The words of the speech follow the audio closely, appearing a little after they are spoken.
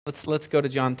Let's go to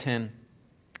John 10.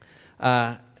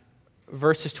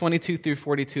 Verses 22 through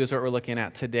 42 is what we're looking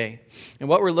at today. And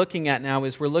what we're looking at now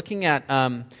is we're looking at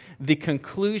the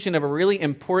conclusion of a really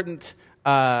important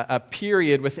a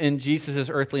period within Jesus'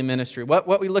 earthly ministry.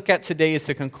 What we look at today is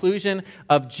the conclusion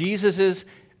of Jesus'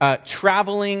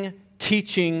 traveling,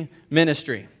 teaching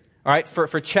ministry. All right,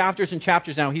 for chapters and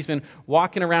chapters now, he's been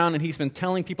walking around and he's been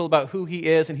telling people about who he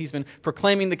is, and he's been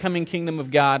proclaiming the coming kingdom of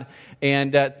God.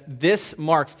 And this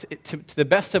marks, to the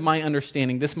best of my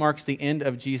understanding, this marks the end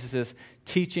of Jesus'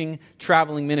 teaching,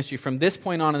 traveling ministry. From this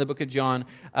point on in the book of John,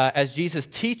 as Jesus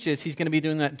teaches, he's going to be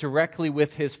doing that directly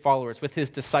with his followers, with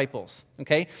his disciples.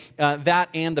 Okay, that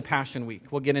and the Passion Week.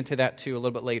 We'll get into that too a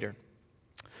little bit later.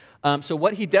 So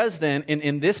what he does then,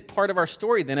 in this part of our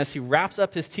story then, as he wraps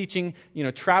up his teaching,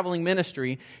 traveling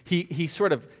ministry, he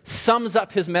sort of sums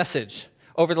up his message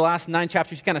over the last 9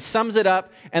 chapters. He kind of sums it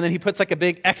up, and then he puts like a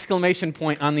big exclamation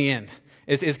point on the end,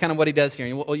 is kind of what he does here.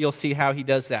 And you'll see how he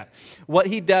does that. What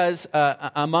he does,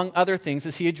 among other things,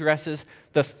 is he addresses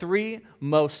the 3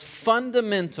 most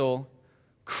fundamental,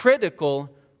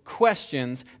 critical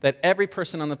questions that every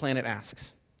person on the planet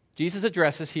asks. Jesus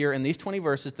addresses here in these 20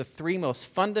 verses the 3 most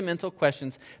fundamental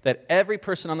questions that every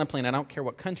person on the planet, I don't care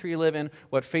what country you live in,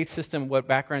 what faith system, what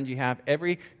background you have,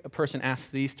 every person asks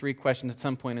these 3 questions at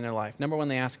some point in their life. Number 1,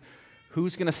 they ask,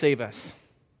 who's going to save us?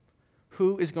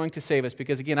 Who is going to save us?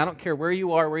 Because again, I don't care where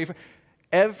you are, where you're from.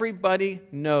 Everybody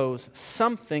knows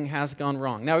something has gone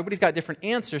wrong. Now, everybody's got different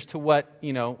answers to what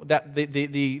that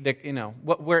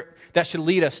where that should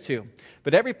lead us to.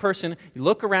 But every person, you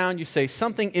look around, you say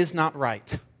something is not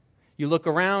right. You look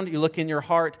around, you look in your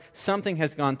heart, something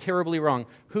has gone terribly wrong.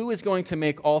 Who is going to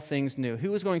make all things new?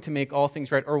 Who is going to make all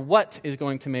things right? Or what is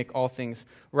going to make all things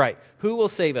right? Who will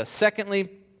save us? Secondly,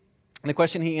 the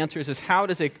question he answers is how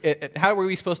are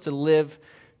we supposed to live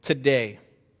today?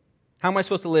 How am I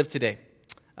supposed to live today?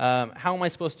 How am I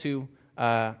supposed to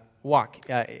walk?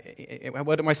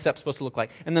 What are my steps supposed to look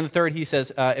like? And then the third, he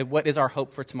says, what is our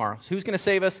hope for tomorrow? So who's going to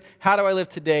save us? How do I live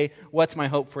today? What's my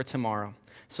hope for tomorrow?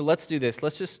 So let's do this.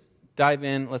 Let's just dive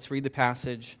in, let's read the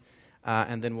passage,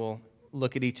 and then we'll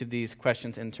look at each of these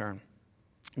questions in turn.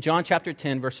 John chapter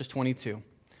 10, verses 22.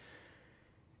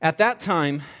 At that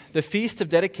time, the Feast of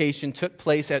Dedication took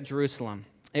place at Jerusalem.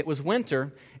 It was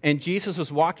winter, and Jesus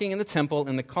was walking in the temple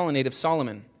in the colonnade of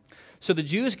Solomon. So the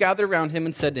Jews gathered around him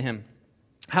and said to him,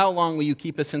 "How long will you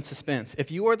keep us in suspense?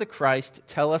 If you are the Christ,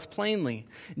 tell us plainly."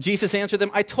 Jesus answered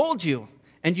them, "I told you,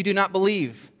 and you do not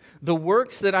believe. The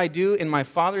works that I do in my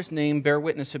Father's name bear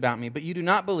witness about me, but you do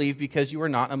not believe because you are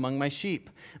not among my sheep.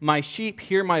 My sheep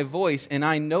hear my voice, and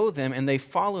I know them, and they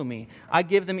follow me. I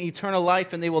give them eternal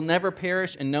life, and they will never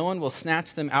perish, and no one will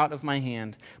snatch them out of my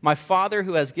hand. My Father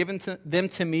who has given them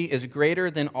to me is greater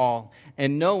than all,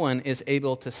 and no one is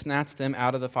able to snatch them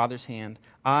out of the Father's hand.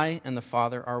 I and the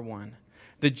Father are one."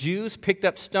 The Jews picked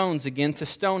up stones again to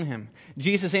stone him.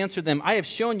 Jesus answered them, "I have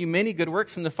shown you many good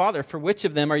works from the Father. For which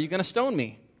of them are you going to stone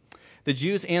me?" The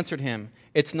Jews answered him,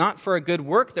 "It's not for a good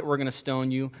work that we're going to stone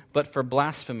you, but for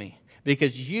blasphemy,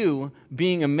 because you,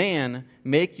 being a man,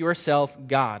 make yourself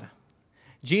God."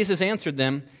 Jesus answered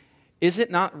them, "Is it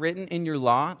not written in your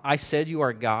law, 'I said you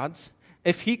are gods'?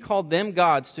 If he called them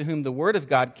gods to whom the word of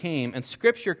God came, and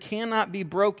Scripture cannot be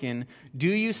broken, do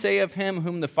you say of him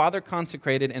whom the Father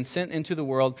consecrated and sent into the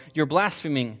world, 'You're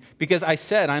blaspheming, because I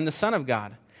said I'm the Son of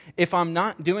God'? If I'm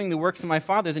not doing the works of my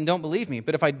Father, then don't believe me.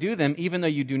 But if I do them, even though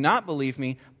you do not believe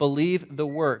me, believe the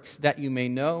works, that you may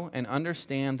know and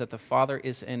understand that the Father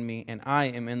is in me, and I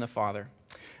am in the Father."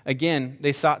 Again,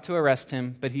 they sought to arrest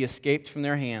him, but he escaped from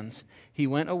their hands. He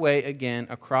went away again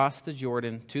across the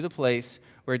Jordan to the place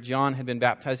where John had been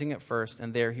baptizing at first,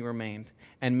 and there he remained.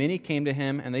 And many came to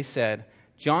him, and they said,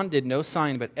 "John did no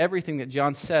sign, but everything that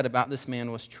John said about this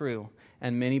man was true."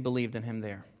 And many believed in him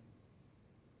there.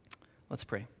 Let's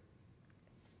pray.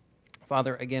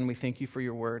 Father, again, we thank you for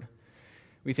your word.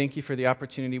 We thank you for the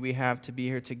opportunity we have to be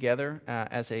here together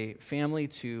as a family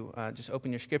to just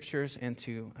open your scriptures and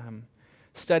to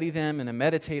study them and to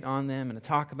meditate on them and to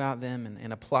talk about them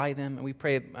and apply them. And we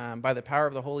pray by the power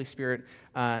of the Holy Spirit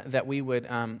that we would,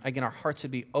 again, our hearts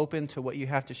would be open to what you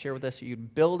have to share with us, that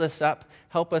you'd build us up,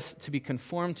 help us to be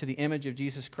conformed to the image of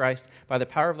Jesus Christ by the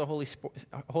power of the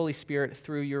Holy Spirit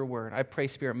through your word. I pray,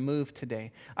 Spirit, move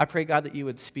today. I pray, God, that you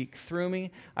would speak through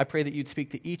me. I pray that you'd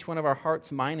speak to each one of our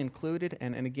hearts, mine included,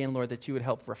 and again, Lord, that you would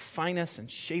help refine us and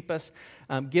shape us,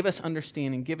 give us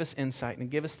understanding, give us insight,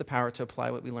 and give us the power to apply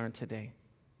what we learned today.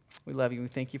 We love you. We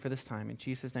thank you for this time. In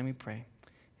Jesus' name we pray.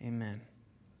 Amen.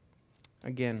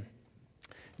 Again,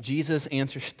 Jesus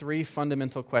answers 3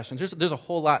 fundamental questions. There's a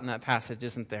whole lot in that passage,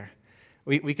 isn't there?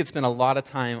 We could spend a lot of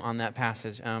time on that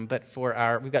passage, but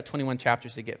we've got 21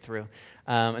 chapters to get through,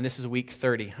 and this is week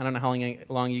 30. I don't know how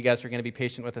long you guys are going to be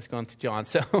patient with us going through John,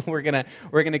 so we're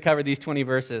gonna cover these 20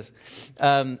 verses.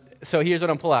 So here's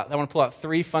what I'm pull out. I want to pull out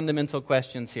 3 fundamental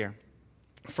questions here.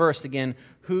 First, again,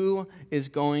 who is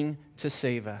going to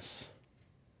save us?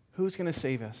 Who's going to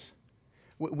save us?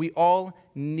 We all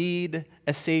need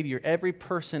a Savior. Every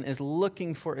person is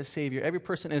looking for a Savior. Every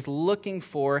person is looking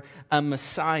for a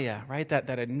Messiah, right? That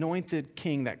anointed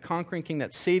King, that conquering King,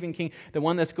 that saving King, the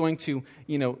one that's going to,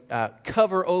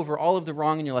 cover over all of the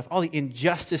wrong in your life, all the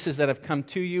injustices that have come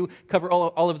to you, cover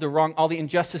all of the wrong, all the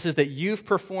injustices that you've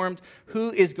performed.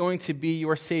 Who is going to be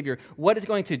your Savior? What is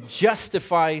going to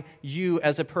justify you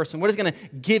as a person? What is going to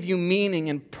give you meaning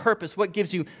and purpose? What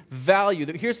gives you value?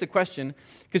 Here's the question,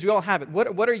 because we all have it.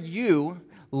 What are you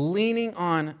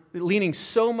leaning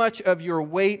so much of your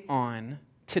weight on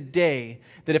today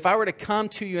that if I were to come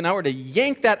to you and I were to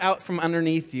yank that out from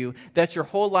underneath you, that your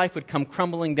whole life would come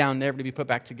crumbling down, never to be put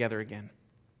back together again?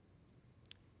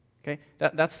 Okay,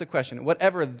 that's the question.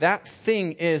 Whatever that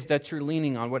thing is that you're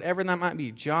leaning on, whatever that might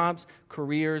be, jobs,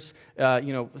 careers,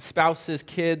 spouses,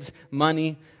 kids,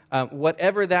 money,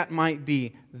 whatever that might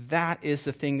be, that is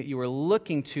the thing that you are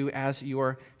looking to as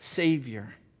your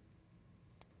Savior.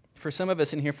 For some of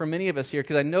us in here, for many of us here,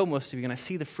 because I know most of you, and I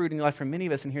see the fruit in your life, for many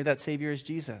of us in here, that Savior is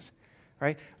Jesus,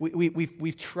 right?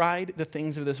 We've tried the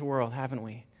things of this world, haven't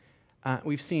we?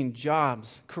 We've seen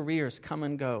jobs, careers come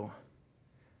and go.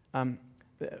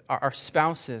 Our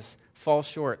spouses fall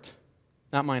short.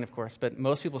 Not mine, of course, but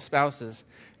most people's spouses.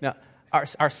 Now,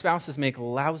 our spouses make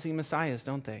lousy messiahs,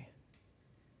 don't they?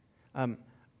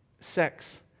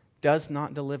 Sex does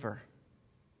not deliver,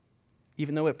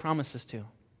 even though it promises to.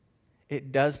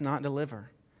 It does not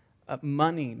deliver.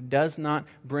 Money does not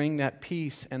bring that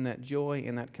peace and that joy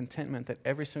and that contentment that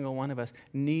every single one of us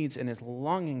needs and is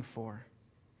longing for.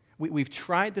 We've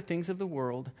tried the things of the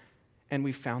world and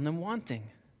we found them wanting.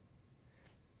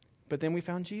 But then we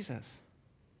found Jesus.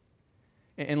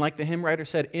 And like the hymn writer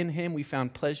said, in him we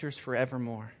found pleasures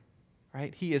forevermore.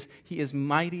 Right? He is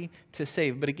mighty to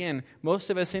save. But again, most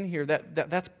of us in here,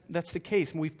 that's the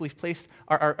case. We've placed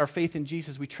our faith in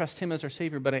Jesus. We trust him as our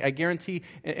Savior. But I guarantee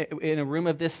in a room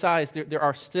of this size, there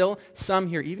are still some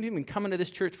here, even coming to this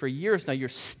church for years now, you're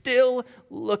still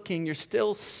looking, you're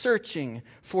still searching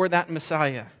for that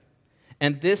Messiah.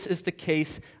 And this is the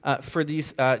case for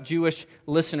these Jewish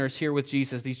listeners here with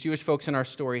Jesus, these Jewish folks in our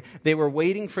story. They were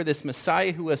waiting for this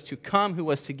Messiah who was to come, who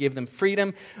was to give them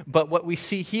freedom. But what we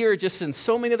see here, just in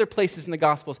so many other places in the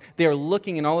Gospels, they are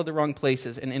looking in all of the wrong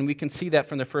places. And we can see that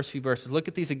from the first few verses. Look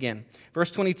at these again.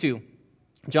 Verse 22.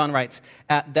 John writes,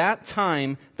 at that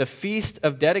time, the feast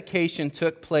of dedication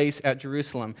took place at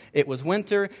Jerusalem. It was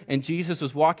winter, and Jesus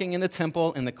was walking in the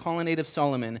temple in the colonnade of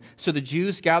Solomon. So the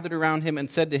Jews gathered around him and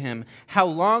said to him, how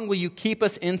long will you keep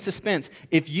us in suspense?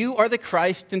 If you are the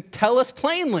Christ, then tell us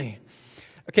plainly.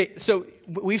 Okay, so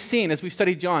we've seen, as we've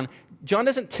studied John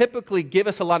doesn't typically give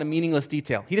us a lot of meaningless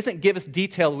detail. He doesn't give us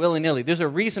detail willy-nilly. There's a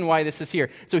reason why this is here.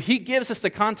 So he gives us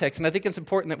the context, and I think it's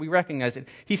important that we recognize it.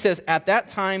 He says, at that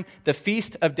time, the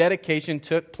Feast of Dedication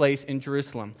took place in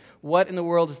Jerusalem. What in the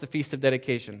world is the Feast of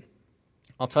Dedication?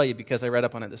 I'll tell you because I read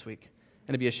up on it this week.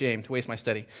 And it'd be a shame to waste my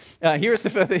study. Here's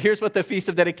what the Feast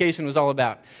of Dedication was all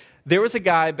about. There was a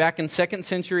guy back in 2nd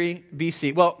century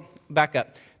BC. Well, back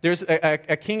up. There's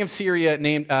a king of Syria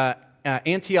named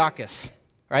Antiochus,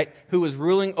 right, who was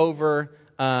ruling over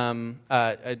quite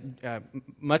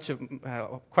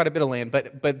a bit of land,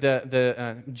 but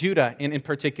the Judah in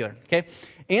particular. Okay,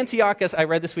 Antiochus, I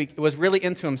read this week, was really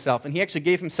into himself, and he actually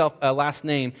gave himself a last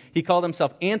name. He called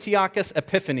himself Antiochus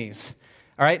Epiphanes.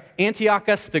 All right,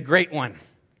 Antiochus the Great One.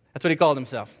 That's what he called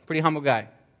himself. Pretty humble guy.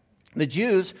 The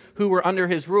Jews who were under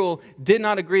his rule did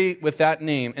not agree with that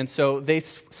name, and so they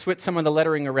switched some of the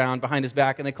lettering around behind his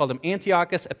back, and they called him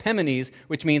Antiochus Epiphanes,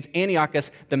 which means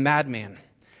Antiochus the madman.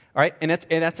 All right, and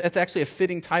that's actually a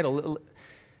fitting title.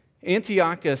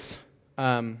 Antiochus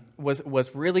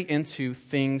was really into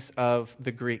things of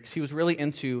the Greeks. He was really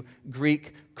into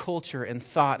Greek culture and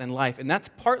thought and life. And that's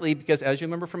partly because, as you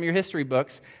remember from your history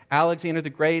books, Alexander the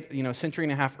Great, a century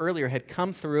and a half earlier, had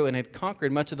come through and had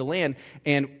conquered much of the land.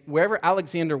 And wherever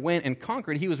Alexander went and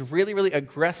conquered, he was really, really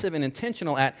aggressive and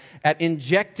intentional at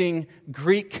injecting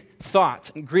Greek thought,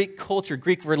 Greek culture,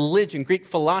 Greek religion, Greek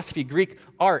philosophy, Greek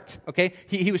art, okay?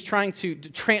 He was trying to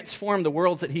transform the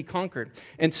worlds that he conquered.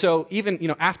 And so even,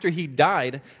 after he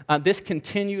died, this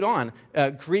continued on.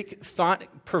 Greek thought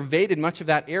pervaded much of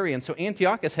that area. And so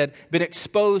Antiochus had been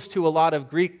exposed to a lot of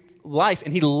Greek life,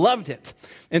 and he loved it.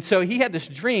 And so he had this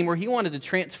dream where he wanted to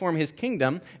transform his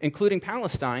kingdom, including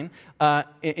Palestine,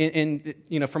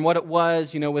 from what it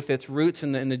was, with its roots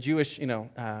in the Jewish,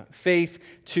 faith,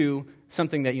 to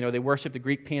something that, they worship the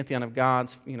Greek pantheon of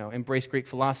gods, embrace Greek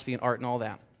philosophy and art and all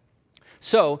that.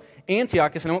 So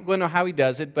Antiochus, and I won't go into how he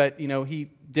does it, but, he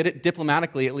did it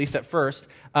diplomatically, at least at first.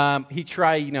 He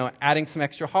tried, adding some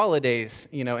extra holidays,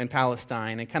 in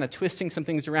Palestine and kind of twisting some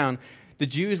things around. The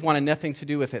Jews wanted nothing to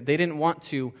do with it. They didn't want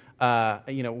to,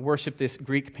 worship this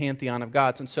Greek pantheon of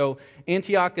gods. And so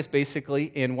Antiochus basically,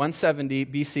 in 170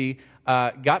 BC,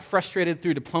 got frustrated,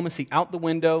 threw diplomacy out the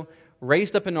window,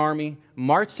 raised up an army,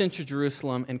 marched into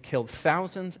Jerusalem, and killed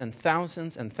thousands and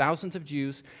thousands and thousands of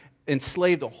Jews,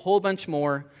 enslaved a whole bunch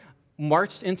more,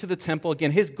 marched into the temple.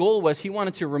 Again, his goal was he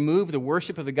wanted to remove the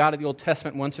worship of the God of the Old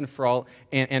Testament once and for all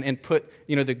and put,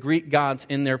 the Greek gods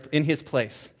in his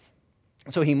place.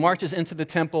 So he marches into the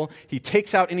temple. He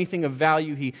takes out anything of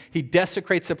value. He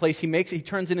desecrates the place. He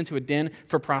turns it into a den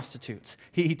for prostitutes.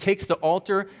 He takes the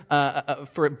altar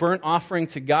for a burnt offering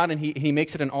to God, and he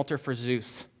makes it an altar for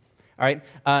Zeus. All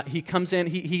right, he comes in,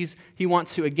 he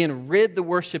wants to, again, rid the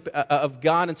worship of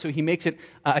God, and so he makes it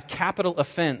a capital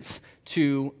offense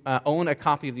to own a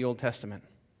copy of the Old Testament.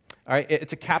 All right,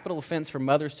 it's a capital offense for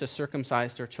mothers to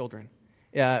circumcise their children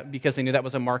because they knew that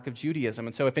was a mark of Judaism.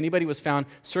 And so if anybody was found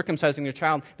circumcising their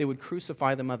child, they would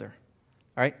crucify the mother,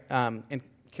 all right, and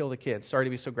kill the kid. Sorry to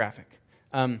be so graphic.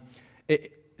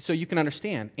 So you can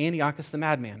understand, Antiochus the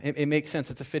madman. It makes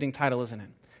sense. It's a fitting title, isn't it?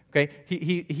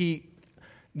 Okay,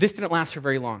 This didn't last for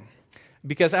very long,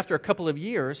 because after a couple of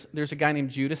years, there's a guy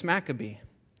named Judas Maccabee,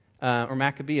 or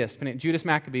Maccabeus, Judas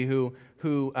Maccabee, who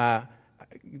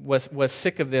was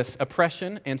sick of this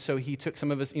oppression, and so he took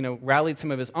some of his, rallied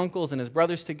some of his uncles and his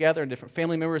brothers together, and different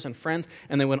family members and friends,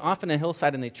 and they went off in a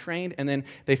hillside and they trained, and then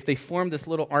they formed this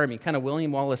little army, kind of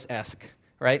William Wallace-esque.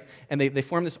 Right? And they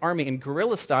formed this army in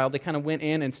guerrilla style. They kind of went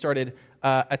in and started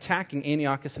attacking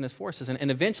Antiochus and his forces.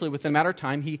 And eventually, within a matter of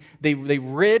time, they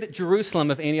rid Jerusalem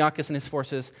of Antiochus and his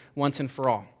forces once and for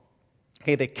all.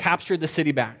 Okay, they captured the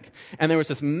city back. And there was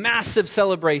this massive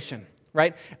celebration,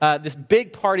 right? This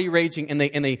big party raging, and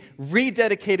they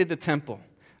rededicated the temple.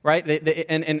 Right?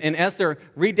 And as they're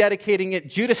rededicating it,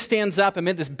 Judas stands up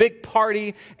amid this big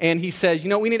party, and he says,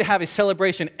 we need to have a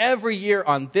celebration every year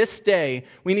on this day.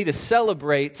 We need to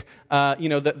celebrate,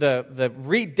 the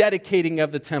rededicating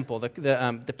of the temple,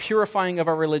 the purifying of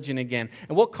our religion again.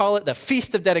 And we'll call it the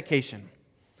Feast of Dedication.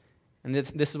 And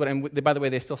this is what, and by the way,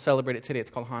 they still celebrate it today.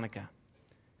 It's called Hanukkah.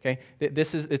 Okay?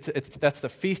 That's the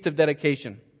Feast of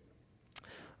Dedication.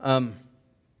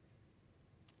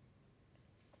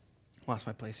 Lost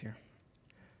my place here.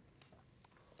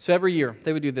 So every year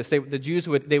they would do this. The Jews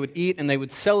would eat and they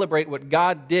would celebrate what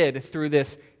God did through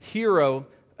this hero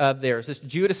of theirs, this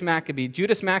Judas Maccabee.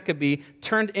 Judas Maccabee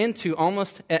turned into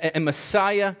almost a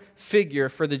Messiah figure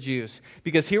for the Jews,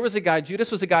 because here was a guy. Judas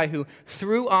was a guy who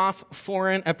threw off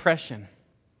foreign oppression.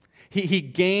 He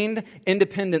gained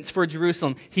independence for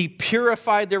Jerusalem. He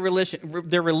purified their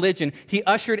religion. He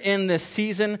ushered in this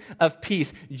season of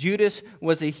peace. Judas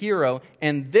was a hero,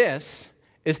 and this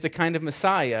is the kind of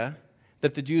Messiah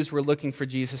that the Jews were looking for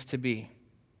Jesus to be.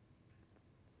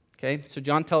 Okay, so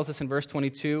John tells us in verse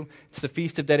 22, it's the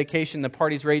Feast of Dedication. The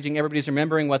party's raging. Everybody's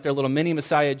remembering what their little mini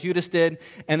Messiah Judas did.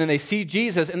 And then they see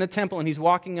Jesus in the temple, and he's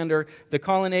walking under the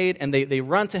colonnade, and they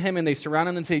run to him, and they surround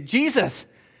him and say, Jesus,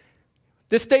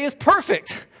 this day is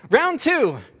perfect. Round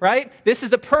 2, right? This is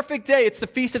the perfect day. It's the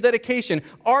Feast of Dedication.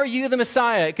 Are you the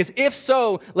Messiah? Because if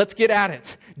so, let's get at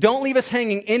it. Don't leave us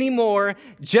hanging anymore.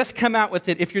 Just come out with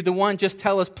it. If you're the one, just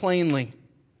tell us plainly.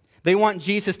 They want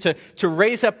Jesus to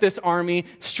raise up this army,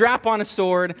 strap on a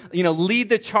sword, lead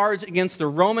the charge against the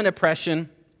Roman oppression.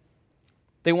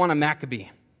 They want a Maccabee.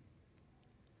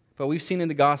 But we've seen in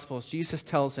the Gospels, Jesus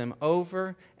tells them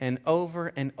over and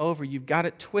over and over, you've got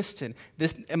it twisted.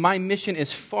 My mission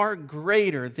is far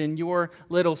greater than your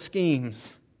little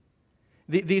schemes.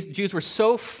 These Jews were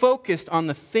so focused on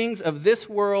the things of this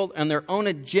world and their own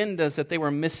agendas that they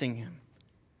were missing him.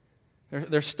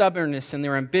 Their stubbornness and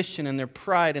their ambition and their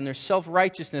pride and their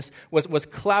self-righteousness was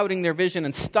clouding their vision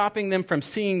and stopping them from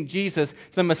seeing Jesus,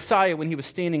 the Messiah, when he was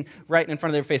standing right in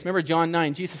front of their face. Remember John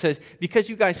 9, Jesus says, because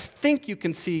you guys think you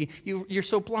can see, you're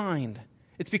so blind.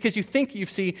 It's because you think you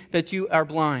see that you are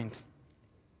blind.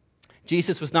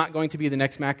 Jesus was not going to be the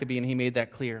next Maccabee, and he made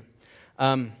that clear.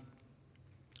 Now,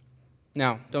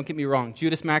 don't get me wrong.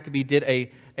 Judas Maccabee did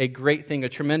a great thing, a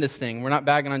tremendous thing. We're not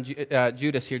bagging on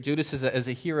Judas here. Judas is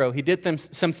a hero. He did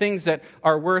some things that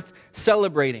are worth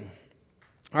celebrating.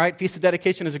 All right, Feast of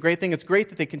Dedication is a great thing. It's great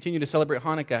that they continue to celebrate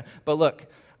Hanukkah. But look,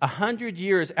 100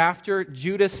 years after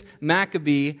Judas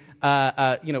Maccabee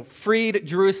freed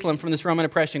Jerusalem from this Roman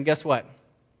oppression, guess what?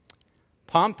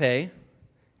 Pompey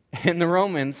and the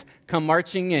Romans come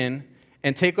marching in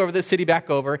and take over the city back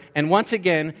over, and once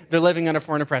again, they're living under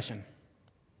foreign oppression.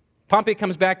 Pompey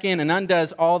comes back in and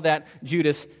undoes all that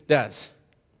Judas does.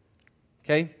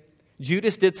 Okay?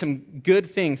 Judas did some good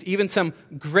things, even some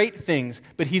great things,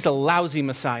 but he's a lousy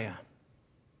Messiah.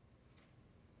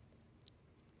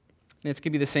 And it's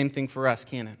going to be the same thing for us,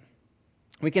 can't it?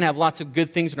 We can have lots of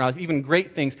good things in our life, even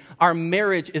great things. Our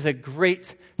marriage is a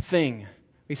great thing.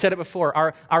 We said it before.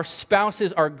 Our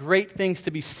spouses are great things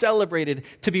to be celebrated,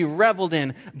 to be reveled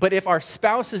in. But if our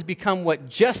spouses become what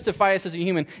justify us as a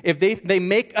human, if they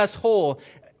make us whole,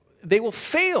 they will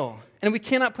fail. And we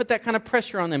cannot put that kind of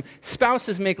pressure on them.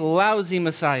 Spouses make lousy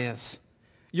messiahs.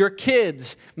 Your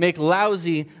kids make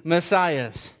lousy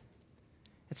messiahs.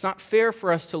 It's not fair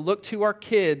for us to look to our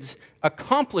kids'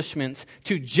 accomplishments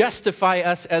to justify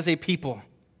us as a people.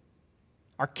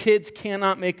 Our kids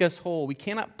cannot make us whole. We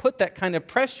cannot put that kind of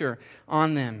pressure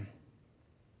on them.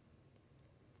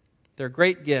 They're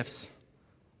great gifts,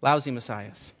 lousy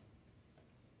messiahs.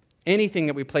 Anything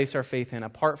that we place our faith in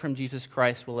apart from Jesus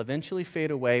Christ will eventually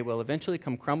fade away, will eventually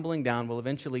come crumbling down, will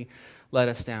eventually let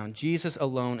us down. Jesus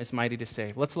alone is mighty to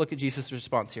save. Let's look at Jesus'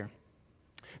 response here.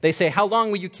 They say, "How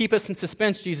long will you keep us in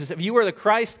suspense, Jesus? If you are the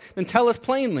Christ, then tell us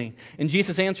plainly." And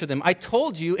Jesus answered them, "I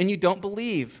told you, and you don't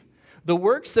believe. The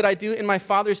works that I do in my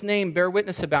Father's name bear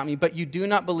witness about me, but you do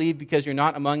not believe because you're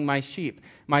not among my sheep.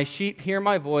 My sheep hear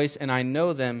my voice, and I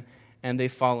know them, and they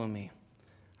follow me."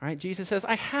 All right, Jesus says,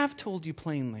 I have told you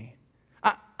plainly.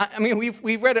 I mean,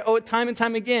 we've read it time and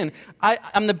time again.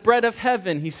 I'm the bread of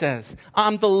heaven, he says.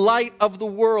 I'm the light of the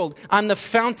world. I'm the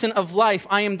fountain of life.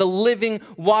 I am the living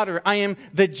water. I am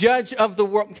the judge of the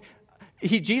world.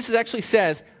 Jesus actually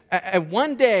says, at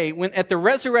one day, when at the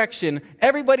resurrection,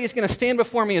 everybody is going to stand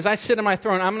before me as I sit on my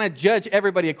throne. I'm going to judge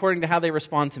everybody according to how they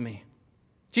respond to me.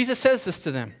 Jesus says this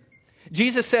to them.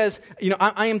 Jesus says,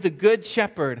 I am the good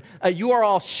shepherd. You are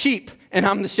all sheep, and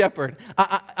I'm the shepherd.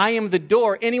 I am the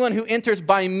door. Anyone who enters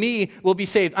by me will be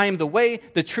saved. I am the way,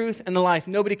 the truth, and the life.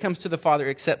 Nobody comes to the Father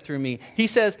except through me. He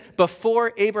says,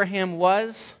 before Abraham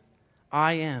was,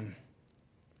 I am.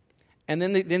 And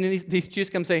then these Jews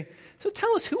come and say, so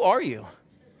tell us, who are you?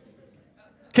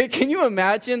 Can you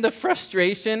imagine the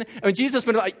frustration? I mean, Jesus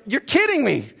would be like, you're kidding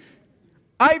me.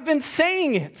 I've been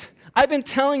saying it. I've been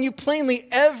telling you plainly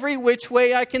every which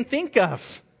way I can think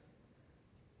of.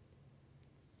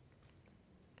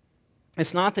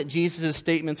 It's not that Jesus'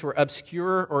 statements were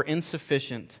obscure or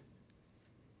insufficient.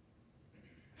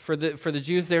 For the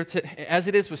Jews there, as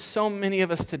it is with so many of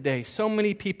us today, so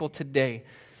many people today,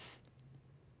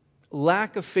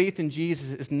 lack of faith in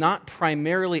Jesus is not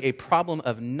primarily a problem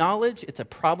of knowledge, it's a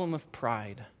problem of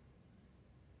pride.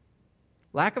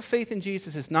 Lack of faith in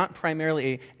Jesus is not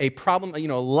primarily a problem, a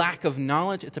lack of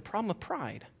knowledge. It's a problem of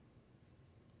pride.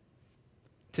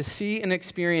 To see and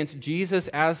experience Jesus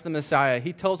as the Messiah,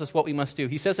 he tells us what we must do.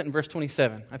 He says it in verse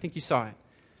 27. I think you saw it.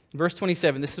 In verse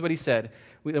 27, this is what he said.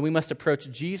 We must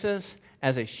approach Jesus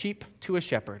as a sheep to a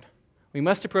shepherd. We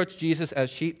must approach Jesus as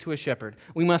sheep to a shepherd.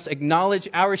 We must acknowledge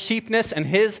our sheepness and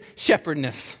his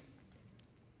shepherdness.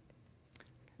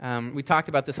 We talked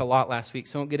about this a lot last week,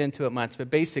 so I won't get into it much.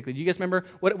 But basically, do you guys remember,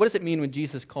 what does it mean when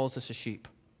Jesus calls us a sheep?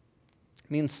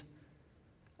 It means,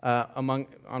 on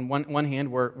one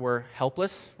hand, we're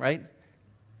helpless, right?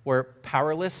 We're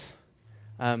powerless,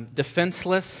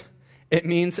 defenseless. It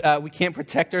means we can't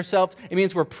protect ourselves. It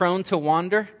means we're prone to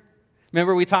wander.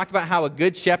 Remember, we talked about how a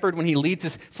good shepherd, when he leads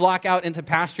his flock out into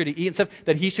pasture to eat and stuff,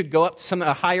 that he should go up to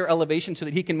a higher elevation so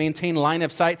that he can maintain line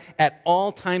of sight at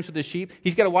all times with the sheep.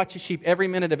 He's got to watch his sheep every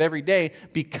minute of every day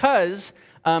because,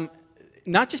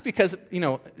 not just because,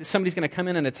 somebody's going to come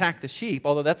in and attack the sheep,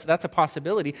 although that's a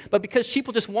possibility, but because sheep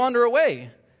will just wander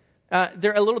away.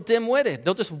 They're a little dim-witted.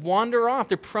 They'll just wander off.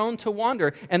 They're prone to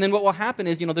wander. And then what will happen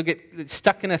is, they'll get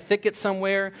stuck in a thicket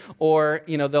somewhere, or,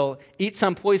 they'll eat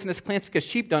some poisonous plants because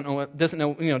sheep don't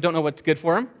know what's good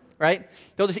for them, right?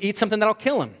 They'll just eat something that'll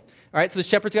kill them. All right, so the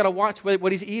shepherd's got to watch what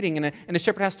he's eating, and the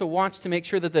shepherd has to watch to make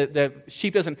sure that the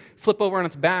sheep doesn't flip over on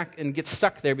its back and get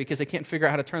stuck there because they can't figure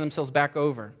out how to turn themselves back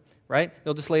over, right?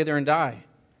 They'll just lay there and die.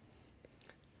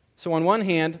 So on one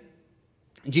hand,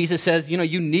 Jesus says,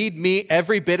 you need me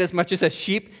every bit as much as a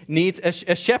sheep needs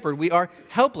a shepherd. We are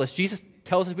helpless. Jesus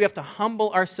tells us we have to humble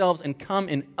ourselves and come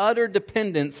in utter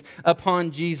dependence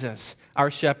upon Jesus, our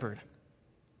shepherd.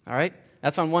 All right?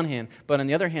 That's on one hand. But on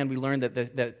the other hand, we learn that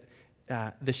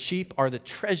the sheep are the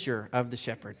treasure of the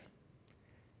shepherd.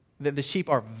 that the sheep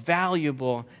are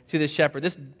valuable to the shepherd.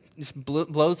 This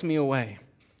blows me away.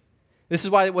 This is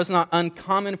why it was not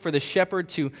uncommon for the shepherd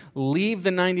to leave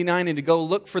the 99 and to go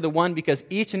look for the one, because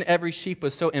each and every sheep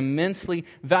was so immensely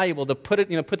valuable. To put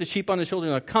the sheep on the shoulder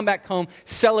and they'll come back home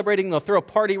celebrating. They'll throw a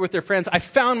party with their friends. I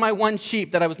found my one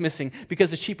sheep that I was missing,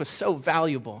 because the sheep was so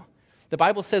valuable. The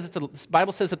Bible says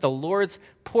that the Lord's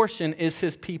portion is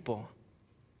his people.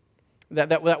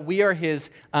 That we are his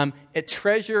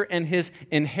treasure and his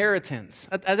inheritance.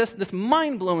 That's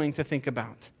mind-blowing to think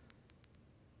about.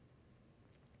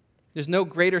 There's no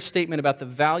greater statement about the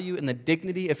value and the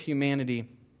dignity of humanity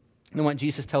than what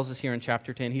Jesus tells us here in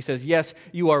chapter 10. He says, yes,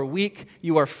 you are weak,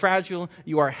 you are fragile,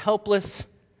 you are helpless,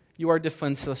 you are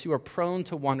defenseless, you are prone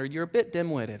to wander, you're a bit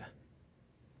dim-witted.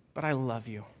 But I love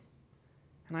you,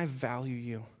 and I value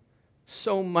you.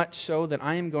 So much so that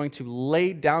I am going to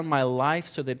lay down my life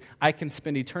so that I can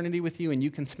spend eternity with you and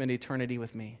you can spend eternity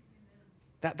with me.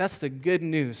 That's the good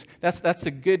news. That's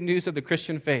the good news of the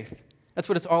Christian faith. That's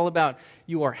what it's all about.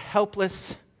 You are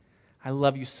helpless. I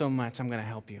love you so much. I'm going to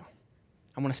help you.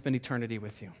 I want to spend eternity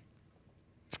with you.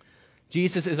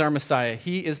 Jesus is our Messiah.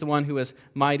 He is the one who is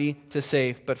mighty to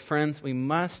save. But friends, we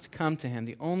must come to him.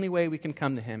 The only way we can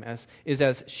come to him is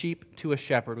as sheep to a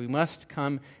shepherd. We must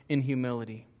come in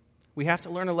humility. We have to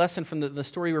learn a lesson from the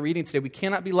story we're reading today. We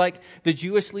cannot be like the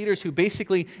Jewish leaders who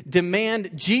basically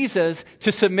demand Jesus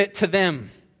to submit to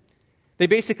them. They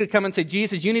basically come and say,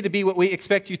 Jesus, you need to be what we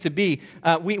expect you to be.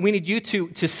 We need you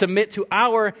to submit to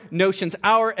our notions,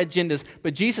 our agendas.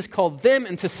 But Jesus called them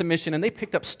into submission, and they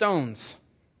picked up stones.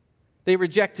 They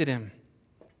rejected him.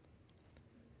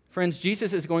 Friends,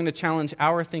 Jesus is going to challenge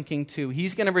our thinking too.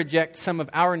 He's going to reject some of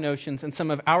our notions and some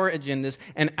of our agendas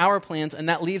and our plans, and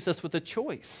that leaves us with a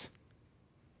choice.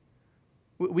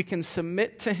 We can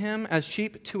submit to him as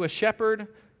sheep to a shepherd,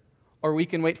 or we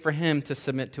can wait for him to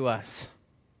submit to us.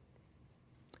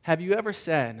 Have you ever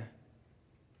said,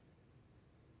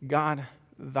 God,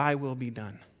 thy will be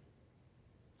done?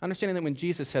 Understanding that when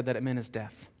Jesus said that, it meant his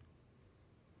death.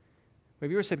 Have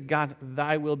you ever said, God,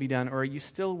 thy will be done? Or are you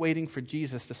still waiting for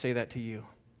Jesus to say that to you?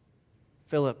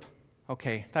 Philip,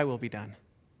 okay, thy will be done.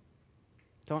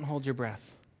 Don't hold your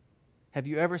breath. Have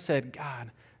you ever said,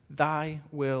 God, thy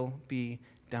will be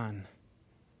done?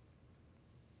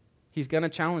 He's going to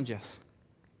challenge us.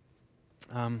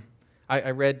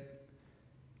 I read,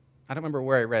 I don't remember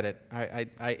where I read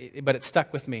it, but it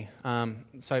stuck with me.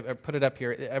 So I put it up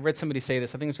here. I read somebody say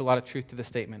this. I think there's a lot of truth to the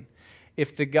statement.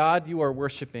 If the God you are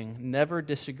worshiping never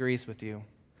disagrees with you,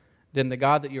 then the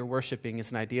God that you're worshiping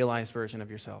is an idealized version of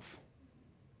yourself.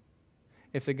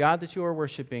 If the God that you are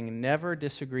worshiping never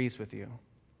disagrees with you,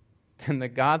 then the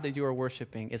God that you are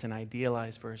worshiping is an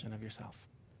idealized version of yourself.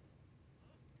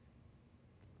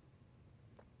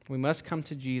 We must come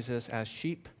to Jesus as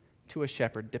sheep to a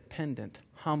shepherd, dependent,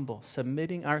 humble,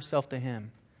 submitting ourselves to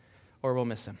him, or we'll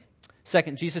miss him.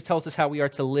 Second, Jesus tells us how we are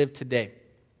to live today.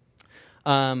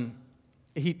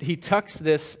 He tucks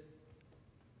this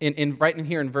in right in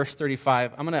here in verse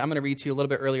 35. I'm gonna read to you a little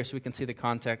bit earlier so we can see the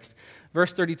context.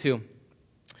 Verse 32.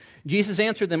 Jesus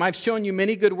answered them, I've shown you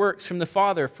many good works from the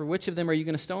Father. For which of them are you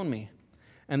going to stone me?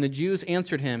 And the Jews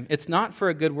answered him, it's not for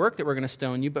a good work that we're going to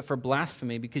stone you, but for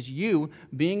blasphemy, because you,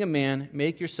 being a man,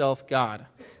 make yourself God.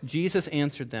 Jesus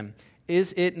answered them,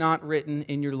 is it not written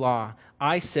in your law,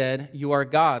 I said, you are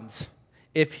gods?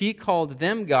 If he called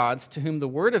them gods to whom the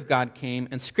word of God came,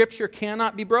 and Scripture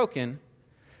cannot be broken,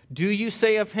 do you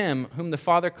say of him whom the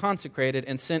Father consecrated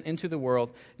and sent into the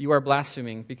world, you are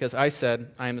blaspheming, because I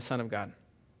said, I am the Son of God?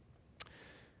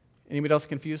 Anybody else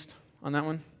confused on that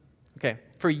one? Okay.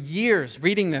 For years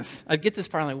reading this, I'd get this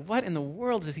part, I'm like, what in the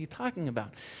world is he talking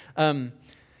about? Here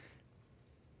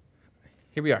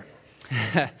we are.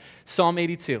 Psalm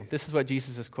 82. This is what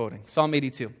Jesus is quoting. Psalm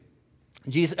 82.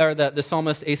 The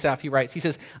psalmist Asaph, he writes, he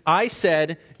says, I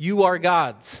said, you are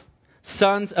gods,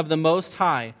 sons of the Most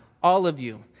High, all of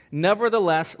you.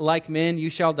 Nevertheless, like men, you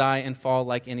shall die and fall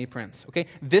like any prince. Okay?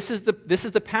 This is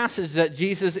the passage that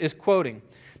Jesus is quoting.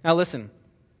 Now listen.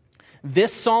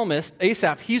 This psalmist,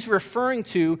 Asaph, he's referring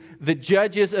to the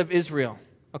judges of Israel.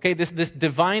 Okay, this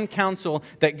divine council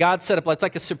that God set up. It's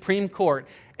like a supreme court.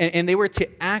 And they were to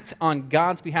act on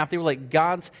God's behalf. They were like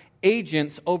God's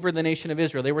agents over the nation of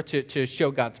Israel. They were to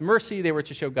show God's mercy. They were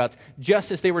to show God's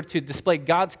justice. They were to display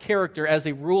God's character as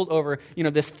they ruled over,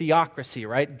 this theocracy,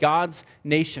 right? God's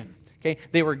nation. Okay,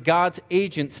 they were God's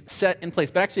agents set in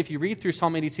place. But actually, if you read through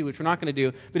Psalm 82, which we're not going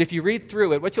to do, but if you read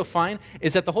through it, what you'll find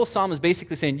is that the whole psalm is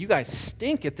basically saying, you guys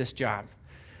stink at this job.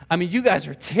 I mean, you guys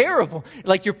are terrible.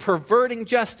 Like, you're perverting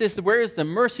justice. Where is the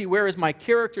mercy? Where is my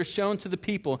character shown to the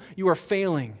people? You are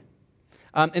failing.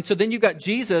 And so then you've got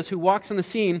Jesus who walks on the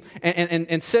scene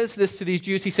and says this to these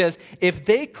Jews. He says, if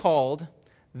they called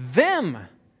them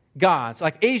gods,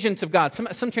 like agents of God,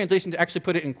 some translations actually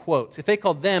put it in quotes. If they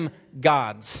called them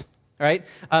gods, right?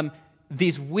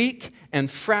 These weak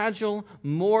and fragile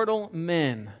mortal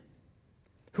men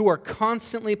who are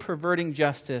constantly perverting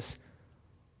justice,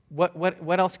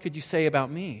 what else could you say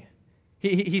about me?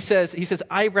 He says,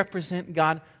 I represent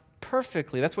God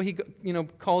perfectly. That's why he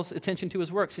calls attention to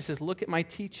his works. He says, look at my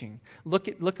teaching. Look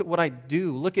at what I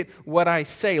do. Look at what I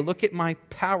say. Look at my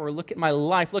power. Look at my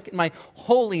life. Look at my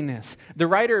holiness. The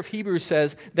writer of Hebrews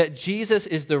says that Jesus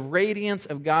is the radiance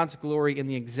of God's glory in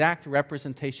the exact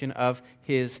representation of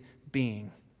his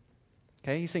being.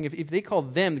 Okay? He's saying if they call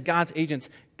them, God's agents,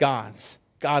 gods,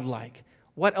 godlike,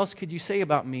 what else could you say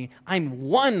about me? I'm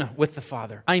one with the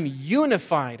Father. I'm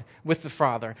unified with the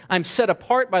Father. I'm set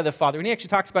apart by the Father. And he actually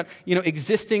talks about,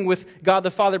 existing with God the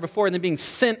Father before and then being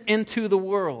sent into the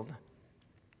world.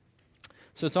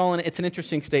 So it's an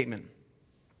interesting statement.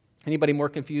 Anybody more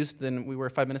confused than we were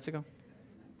 5 minutes ago?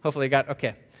 Hopefully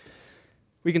okay.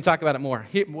 We can talk about it more.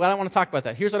 I don't want to talk about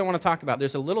that. Here's what I want to talk about.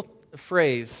 There's a little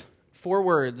phrase, 4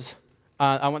 words,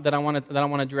 that I want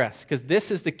to address, because this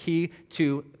is the key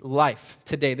to life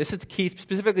today. This is the key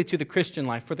specifically to the Christian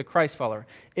life for the Christ follower.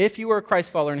 If you are a Christ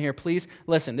follower in here, please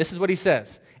listen. This is what he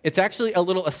says. It's actually a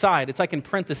little aside. It's like in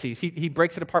parentheses. He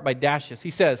breaks it apart by dashes. He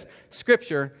says,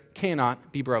 Scripture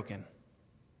cannot be broken.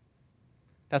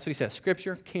 That's what he says.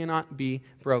 Scripture cannot be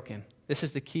broken. This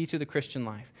is the key to the Christian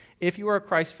life. If you are a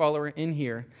Christ follower in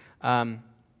here,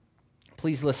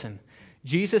 please listen.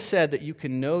 Jesus said that you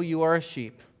can know you are a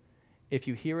sheep if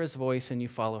you hear his voice and you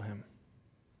follow him.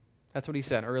 That's what he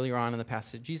said earlier on in the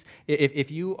passage.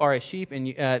 If you are a sheep,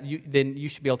 and then you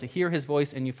should be able to hear his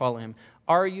voice and you follow him.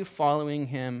 Are you following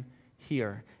him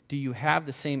here? Do you have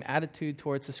the same attitude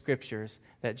towards the Scriptures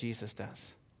that Jesus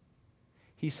does?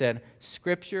 He said,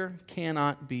 Scripture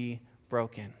cannot be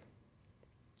broken.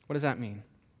 What does that mean?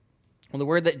 Well, the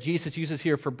word that Jesus uses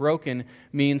here for broken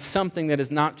means something that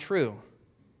is not true.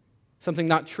 Something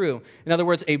not true. In other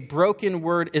words, a broken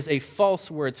word is a false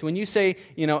word. So when you say,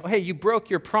 hey, you broke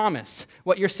your promise,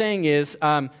 what you're saying is,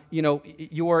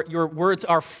 your words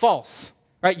are false,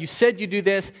 right? You said you do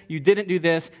this, you didn't do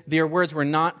this. Their words were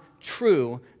not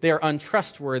true. They are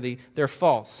untrustworthy. They're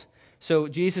false. So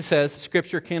Jesus says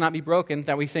Scripture cannot be broken.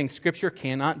 That we think Scripture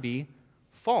cannot be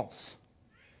false.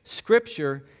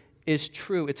 Scripture is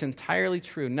true. It's entirely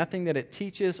true. Nothing that it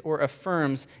teaches or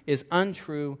affirms is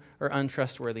untrue or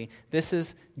untrustworthy. This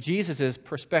is Jesus'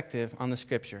 perspective on the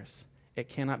Scriptures. It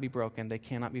cannot be broken. They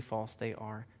cannot be false. They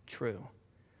are true.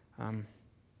 And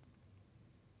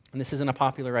this isn't a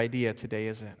popular idea today,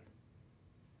 is it?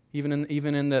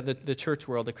 Even in the church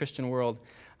world, the Christian world,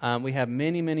 we have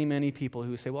many, many, many people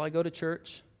who say, well, I go to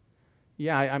church.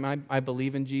 Yeah, I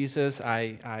believe in Jesus.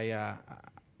 I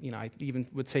even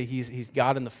would say he's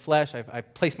God in the flesh. I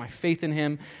place my faith in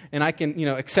him, and I can,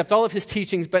 accept all of his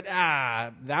teachings. But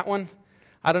that one,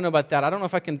 I don't know about that. I don't know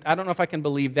if I can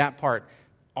believe that part.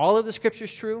 All of the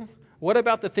Scripture's true. What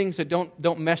about the things that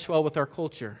don't mesh well with our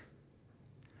culture?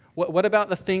 What about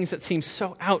the things that seem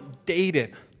so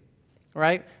outdated?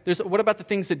 Right? What about the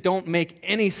things that don't make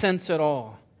any sense at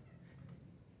all?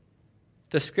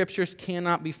 The Scriptures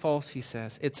cannot be false, he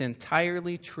says. It's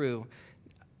entirely true.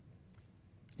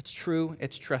 It's true,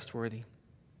 it's trustworthy.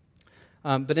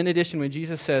 But in addition, when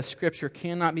Jesus says Scripture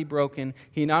cannot be broken,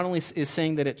 he not only is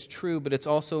saying that it's true, but it's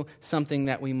also something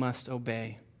that we must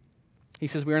obey. He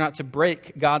says we are not to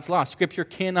break God's law. Scripture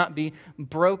cannot be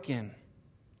broken.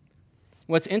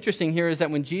 What's interesting here is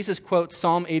that when Jesus quotes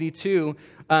Psalm 82,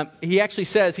 he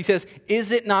says,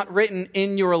 is it not written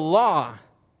in your law,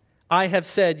 I have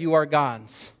said you are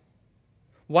gods?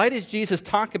 Why does Jesus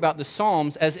talk about the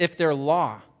Psalms as if they're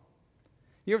law?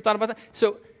 You ever thought about that?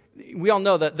 So we all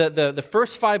know that the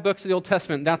first 5 books of the Old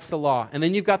Testament, that's the law. And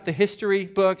then you've got the history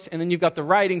books, and then you've got the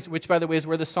writings, which, by the way, is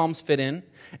where the Psalms fit in.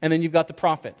 And then you've got the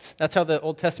prophets. That's how the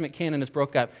Old Testament canon is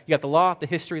broke up. You got the law, the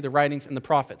history, the writings, and the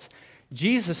prophets.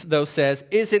 Jesus, though, says,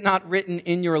 is it not written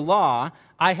in your law,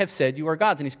 I have said you are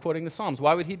gods? And he's quoting the Psalms.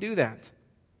 Why would he do that?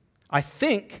 I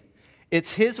think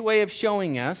it's his way of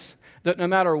showing us that no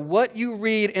matter what you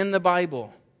read in the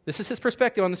Bible, this is his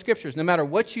perspective on the Scriptures. No matter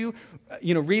what you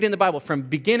read in the Bible, from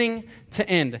beginning to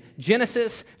end,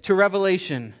 Genesis to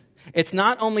Revelation, it's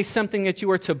not only something that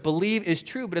you are to believe is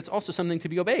true, but it's also something to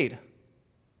be obeyed.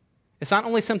 It's not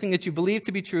only something that you believe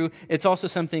to be true, it's also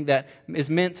something that is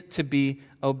meant to be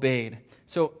obeyed.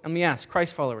 So let me ask,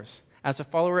 Christ followers, as a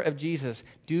follower of Jesus,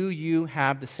 do you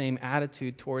have the same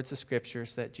attitude towards the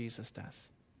Scriptures that Jesus does?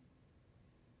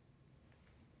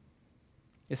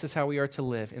 This is how we are to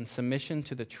live, in submission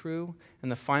to the true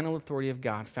and the final authority of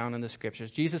God found in the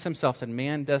Scriptures. Jesus himself said,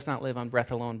 man does not live on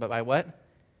breath alone, but by what?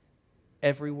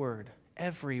 Every word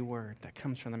that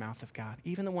comes from the mouth of God,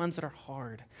 even the ones that are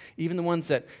hard, even the ones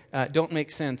that don't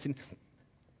make sense. And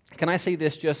can I say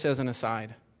this just as an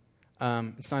aside?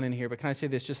 It's not in here, but can I say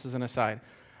this just as an aside?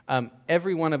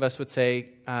 Every one of us would say,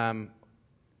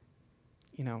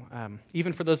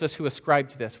 even for those of us who ascribe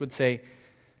to this, would say,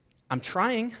 I'm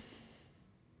trying.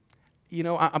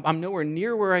 I'm nowhere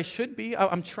near where I should be.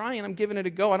 I'm trying. I'm giving it a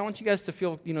go. I don't want you guys to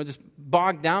feel, just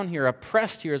bogged down here,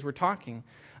 oppressed here as we're talking.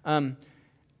 Can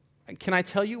I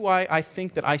tell you why I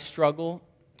think that I struggle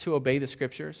to obey the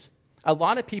Scriptures? A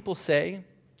lot of people say,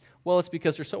 well, it's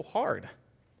because they're so hard.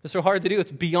 They're so hard to do.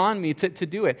 It's beyond me to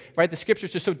do it, right? The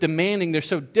Scriptures are so demanding. They're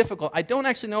so difficult. I don't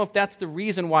actually know if that's the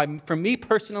reason why. For me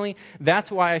personally, that's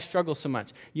why I struggle so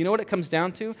much. You know what it comes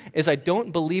down to? Is I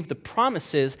don't believe the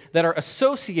promises that are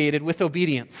associated with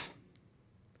obedience.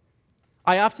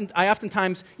 I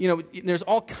oftentimes, there's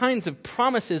all kinds of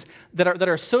promises that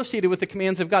are associated with the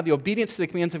commands of God, the obedience to the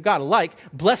commands of God, like,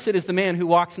 blessed is the man who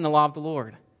walks in the law of the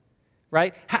Lord,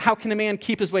 right? How can a man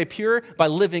keep his way pure? By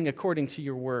living according to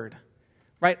your word.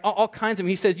 Right? All kinds of them.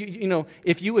 He says,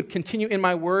 if you would continue in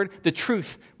my word, the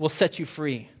truth will set you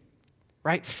free.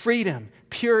 Right? Freedom,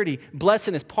 purity,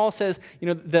 blessedness. Paul says,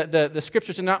 the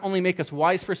Scriptures do not only make us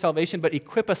wise for salvation, but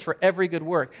equip us for every good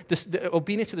work. The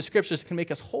obedience to the Scriptures can make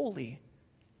us holy.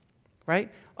 Right?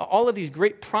 All of these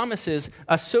great promises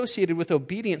associated with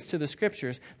obedience to the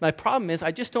Scriptures. My problem is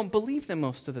I just don't believe them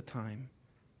most of the time.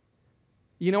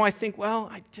 I think,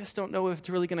 I just don't know if it's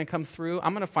really going to come through.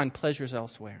 I'm going to find pleasures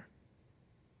elsewhere.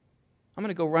 I'm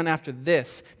going to go run after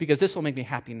this because this will make me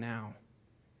happy now.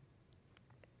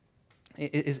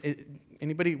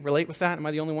 Anybody relate with that? Am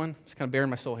I the only one? Just kind of bearing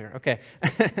my soul here. Okay.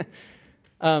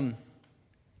 And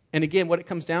again, what it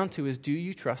comes down to is, do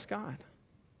you trust God?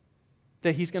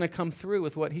 That he's going to come through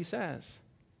with what he says?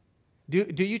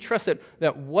 Do you trust that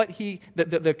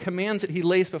the commands that he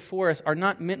lays before us are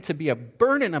not meant to be a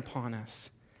burden upon us,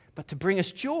 but to bring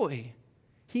us joy?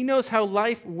 He knows how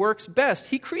life works best.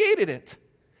 He created it.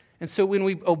 And so when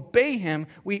we obey him,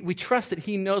 we trust that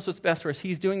he knows what's best for us.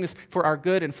 He's doing this for our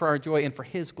good and for our joy and for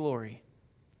his glory.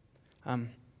 I was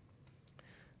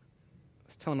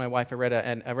telling my wife I read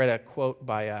a quote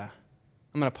by, I'm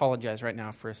going to apologize right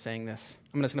now for saying this.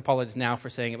 I'm just going to apologize now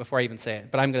for saying it before I even say it,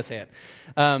 but I'm going to say it.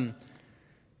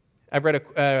 I read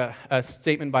a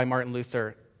statement by Martin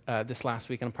Luther this last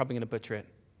week, and I'm probably going to butcher it.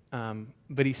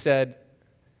 But he said,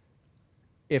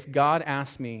 if God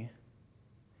asked me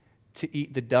to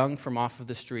eat the dung from off of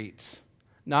the streets,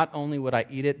 not only would I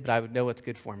eat it, but I would know it's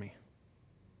good for me.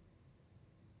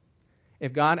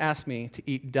 If God asked me to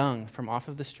eat dung from off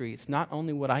of the streets, not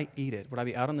only would I eat it, would I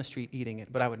be out on the street eating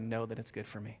it, but I would know that it's good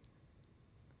for me.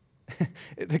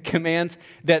 The commands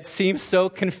that seem so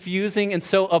confusing and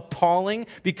so appalling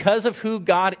because of who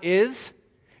God is,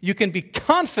 you can be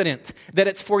confident that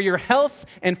it's for your health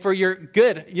and for your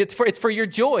good. It's for your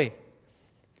joy.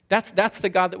 That's the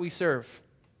God that we serve.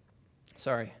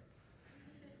 Sorry.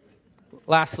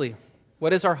 Lastly,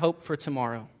 what is our hope for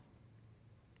tomorrow?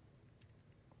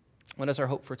 What is our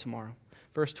hope for tomorrow?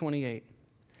 Verse 28.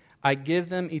 I give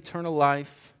them eternal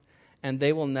life, and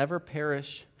they will never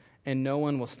perish, and no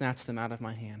one will snatch them out of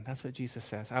my hand. That's what Jesus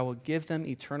says. I will give them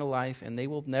eternal life, and they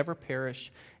will never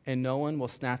perish, and no one will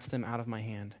snatch them out of my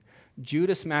hand.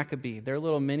 Judas Maccabee, their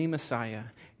little mini Messiah,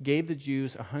 gave the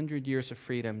Jews 100 years of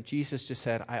freedom. Jesus just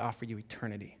said, I offer you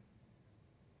eternity.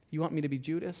 You want me to be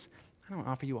Judas? I don't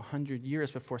offer you 100 years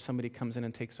before somebody comes in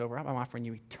and takes over. I'm offering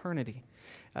you eternity.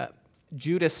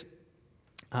 Judas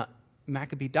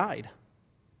Maccabee died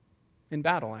in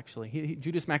battle, actually.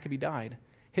 Judas Maccabee died.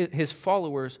 His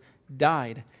followers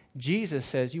died. Jesus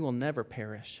says, you will never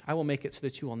perish. I will make it so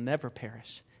that you will never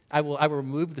perish. I will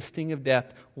remove the sting of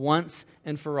death once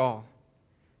and for all.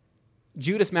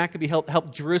 Judas Maccabee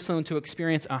helped Jerusalem to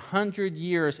experience 100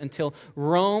 years until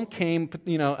Rome came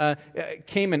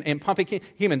and Pompey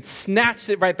came and snatched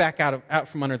it right back out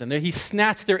from under them. He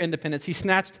snatched their independence. He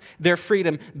snatched their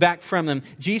freedom back from them.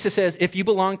 Jesus says, if you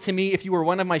belong to me, if you were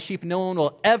one of my sheep, no one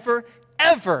will ever,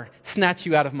 ever snatch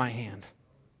you out of my hand.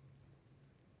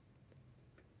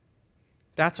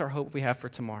 That's our hope we have for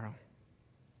tomorrow.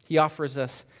 He offers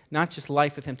us not just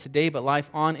life with him today, but life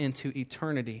on into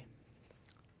eternity.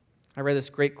 I read this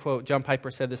great quote. John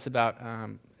Piper said this about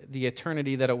the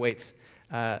eternity that awaits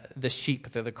the sheep,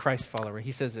 the Christ follower.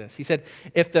 He says this. He said,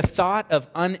 if the thought of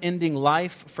unending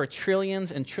life for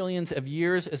trillions and trillions of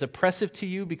years is oppressive to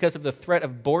you because of the threat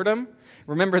of boredom,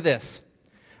 remember this.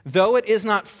 Though it is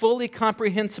not fully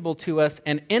comprehensible to us,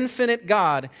 an infinite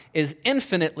God is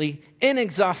infinitely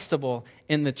inexhaustible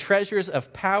in the treasures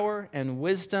of power and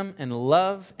wisdom and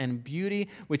love and beauty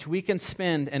which we can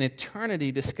spend an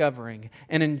eternity discovering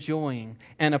and enjoying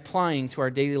and applying to our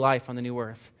daily life on the new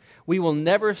earth. We will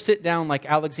never sit down like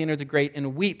Alexander the Great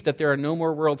and weep that there are no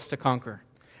more worlds to conquer.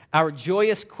 Our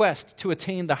joyous quest to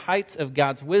attain the heights of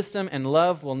God's wisdom and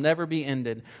love will never be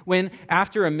ended. When,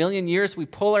 after 1,000,000 years, we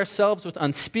pull ourselves with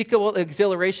unspeakable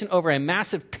exhilaration over a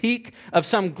massive peak of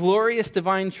some glorious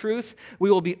divine truth, we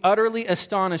will be utterly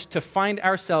astonished to find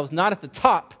ourselves not at the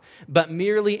top, but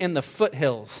merely in the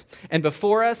foothills. And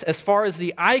before us, as far as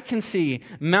the eye can see,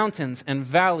 mountains and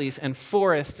valleys and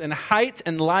forests and height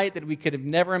and light that we could have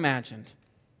never imagined.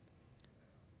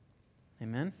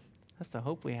 Amen? That's the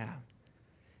hope we have.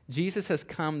 Jesus has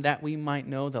come that we might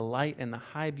know the light and the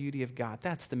high beauty of God.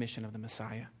 That's the mission of the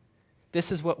Messiah.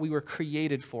 This is what we were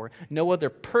created for. No other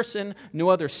person, no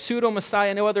other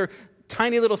pseudo-Messiah, no other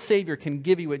tiny little Savior can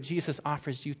give you what Jesus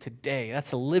offers you today.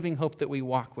 That's a living hope that we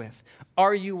walk with.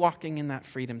 Are you walking in that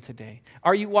freedom today?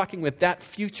 Are you walking with that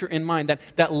future in mind,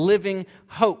 that living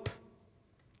hope,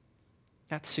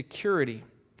 that security?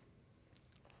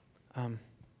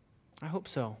 I hope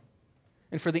so.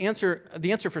 And for the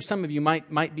answer for some of you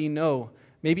might be no.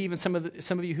 Maybe even some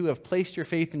of you who have placed your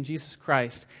faith in Jesus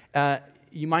Christ,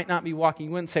 you might not be walking.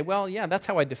 You wouldn't say, well, yeah, that's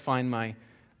how I define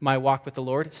my walk with the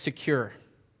Lord, secure.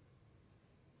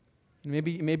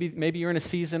 Maybe you're in a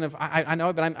season of, I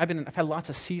know, but I've had lots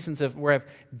of seasons of where I've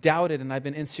doubted and I've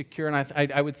been insecure, and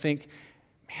I would think,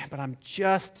 man, but I'm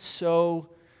just so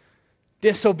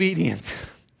disobedient.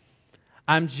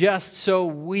 I'm just so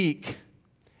weak.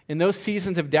 In those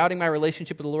seasons of doubting my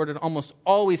relationship with the Lord, it almost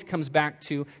always comes back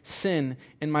to sin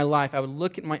in my life. I would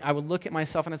look at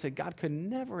myself and I'd say, God could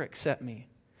never accept me.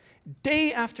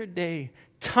 Day after day,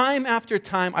 time after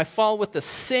time, I fall with the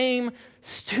same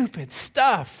stupid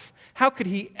stuff. How could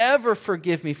He ever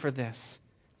forgive me for this?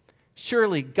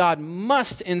 Surely God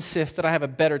must insist that I have a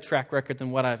better track record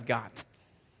than what I've got.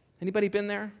 Anybody been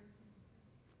there?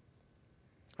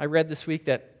 I read this week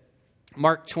that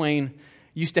Mark Twain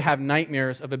used to have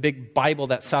nightmares of a big Bible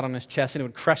that sat on his chest and it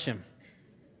would crush him.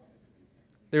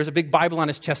 There was a big Bible on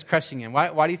his chest crushing him.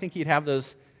 Why do you think he'd have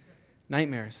those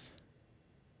nightmares?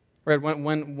 I read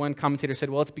one commentator said,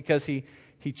 well, it's because he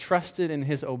trusted in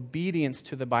his obedience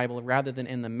to the Bible rather than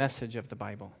in the message of the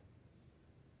Bible.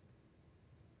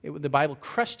 The Bible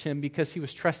crushed him because he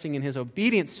was trusting in his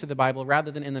obedience to the Bible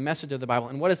rather than in the message of the Bible.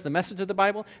 And what is the message of the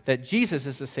Bible? That Jesus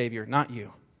is the Savior, not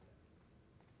you.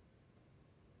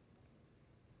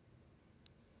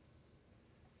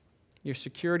 Your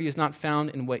security is not found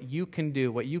in what you can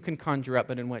do, what you can conjure up,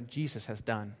 but in what Jesus has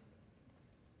done.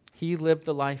 He lived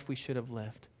the life we should have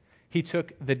lived. He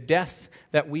took the death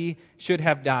that we should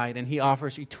have died, and He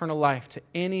offers eternal life to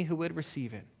any who would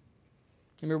receive it.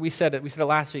 Remember, we said it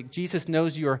last week. Jesus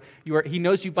knows He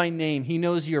knows you by name. He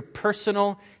knows your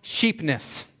personal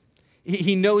sheepness.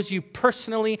 He knows you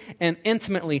personally and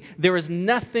intimately. There is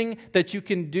nothing that you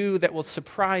can do that will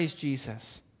surprise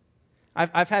Jesus.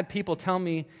 I've had people tell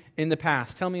me in the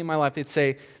past, tell me in my life, they'd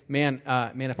say, man,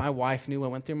 if my wife knew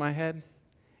what went through my head,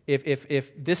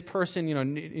 if this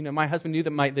person, my husband knew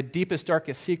that the deepest,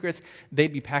 darkest secrets,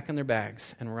 they'd be packing their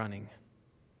bags and running.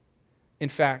 In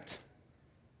fact,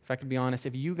 if I could be honest,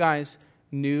 if you guys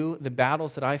knew the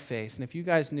battles that I face, and if you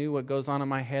guys knew what goes on in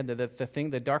my head,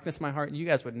 the darkness in my heart, you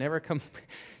guys would never come.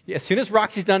 As soon as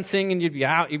Roxy's done singing, you'd be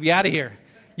out of here.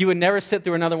 You would never sit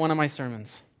through another one of my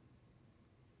sermons.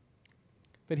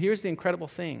 But here's the incredible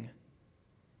thing.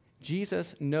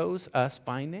 Jesus knows us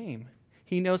by name.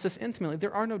 He knows us intimately.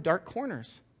 There are no dark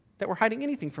corners that we're hiding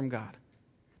anything from God.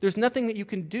 There's nothing that you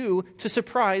can do to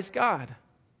surprise God.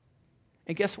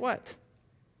 And guess what?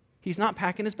 He's not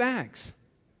packing his bags.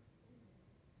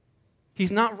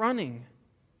 He's not running.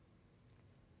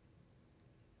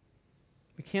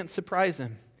 We can't surprise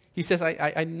Him. He says,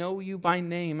 I know you by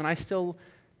name, and I still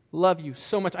love you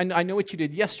so much. I know what you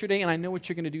did yesterday, and I know what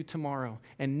you're going to do tomorrow.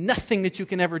 And nothing that you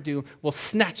can ever do will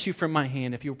snatch you from my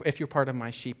hand if you're part of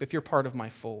my sheep, if you're part of my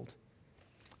fold.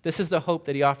 This is the hope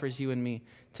that He offers you and me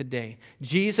today.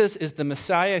 Jesus is the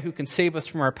Messiah who can save us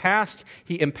from our past.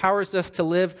 He empowers us to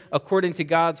live according to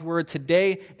God's word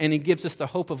today, and He gives us the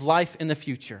hope of life in the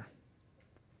future.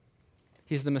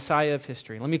 He's the Messiah of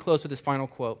history. Let me close with this final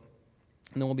quote,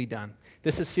 and then we'll be done.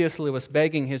 This is C.S. Lewis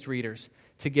begging his readers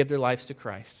to give their lives to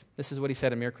Christ. This is what he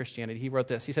said in Mere Christianity. He wrote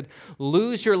this. He said,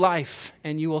 lose your life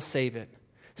and you will save it.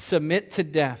 Submit to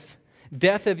death.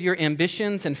 Death of your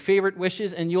ambitions and favorite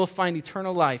wishes, and you'll find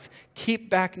eternal life. Keep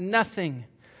back nothing.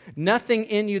 Nothing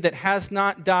in you that has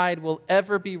not died will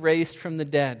ever be raised from the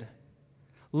dead.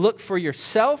 Look for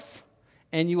yourself,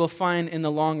 and you will find in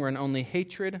the long run only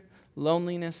hatred,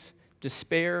 loneliness,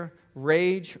 despair,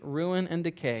 rage, ruin, and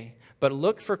decay. But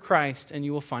look for Christ, and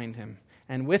you will find him,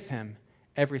 and with him,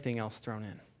 everything else thrown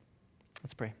in.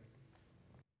 Let's pray.